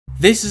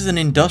This is an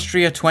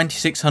Industria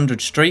 2600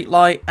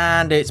 streetlight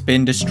and it's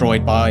been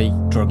destroyed by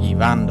druggy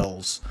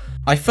vandals.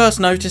 I first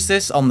noticed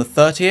this on the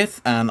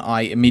 30th and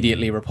I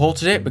immediately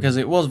reported it because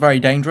it was very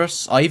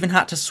dangerous. I even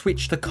had to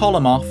switch the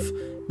column off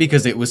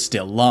because it was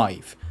still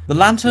live. The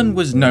lantern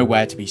was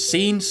nowhere to be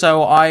seen,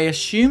 so I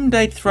assumed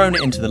they'd thrown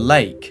it into the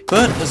lake.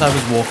 But as I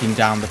was walking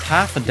down the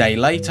path a day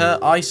later,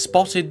 I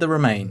spotted the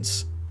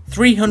remains.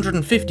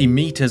 350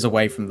 meters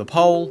away from the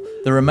pole,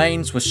 the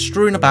remains were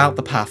strewn about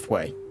the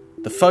pathway.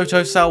 The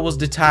photocell was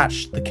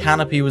detached, the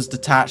canopy was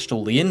detached,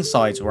 all the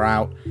insides were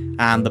out,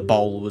 and the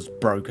bowl was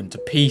broken to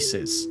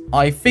pieces.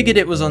 I figured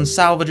it was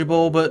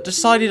unsalvageable, but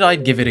decided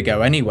I'd give it a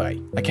go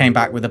anyway. I came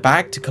back with a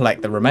bag to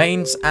collect the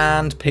remains,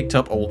 and picked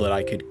up all that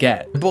I could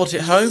get. I brought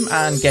it home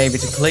and gave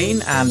it a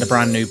clean and a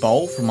brand new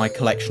bowl from my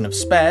collection of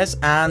spares,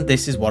 and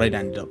this is what it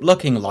ended up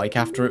looking like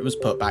after it was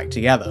put back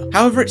together.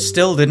 However, it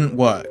still didn't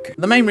work.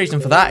 The main reason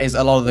for that is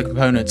a lot of the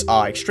components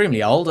are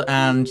extremely old,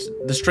 and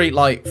the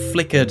streetlight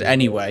flickered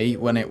anyway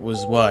when it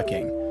was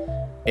working.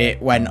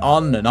 It went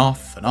on and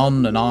off and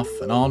on and off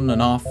and on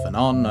and off and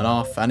on and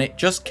off, and it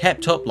just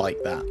kept up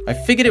like that. I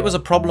figured it was a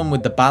problem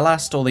with the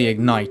ballast or the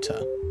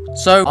igniter,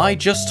 so I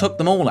just took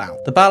them all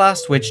out. The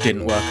ballast, which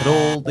didn't work at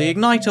all, the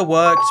igniter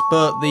worked,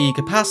 but the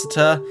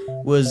capacitor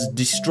was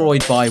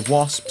destroyed by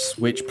wasps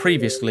which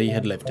previously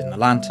had lived in the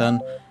lantern.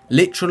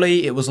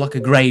 Literally, it was like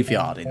a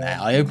graveyard in there.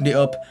 I opened it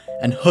up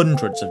and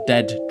hundreds of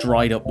dead,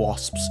 dried up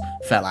wasps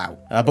fell out.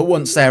 But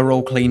once they were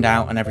all cleaned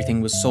out and everything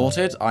was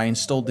sorted, I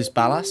installed this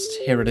ballast.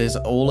 Here it is,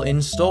 all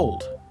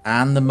installed.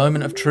 And the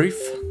moment of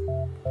truth,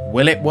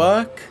 will it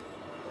work?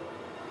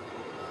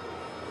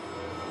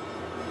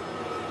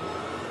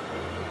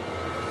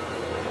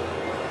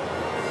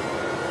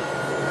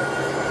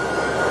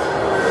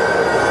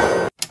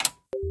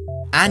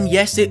 And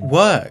yes, it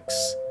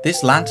works.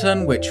 This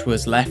lantern, which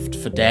was left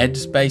for dead,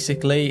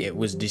 basically, it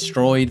was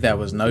destroyed, there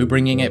was no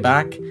bringing it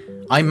back,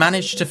 I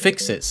managed to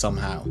fix it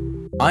somehow.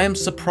 I am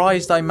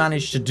surprised I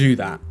managed to do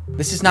that.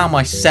 This is now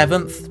my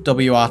 7th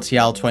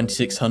WRTL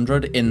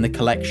 2600 in the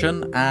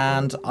collection,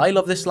 and I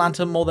love this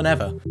lantern more than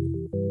ever.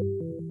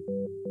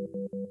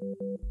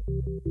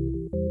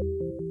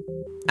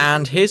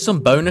 And here's some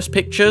bonus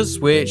pictures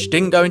which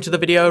didn't go into the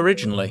video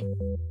originally.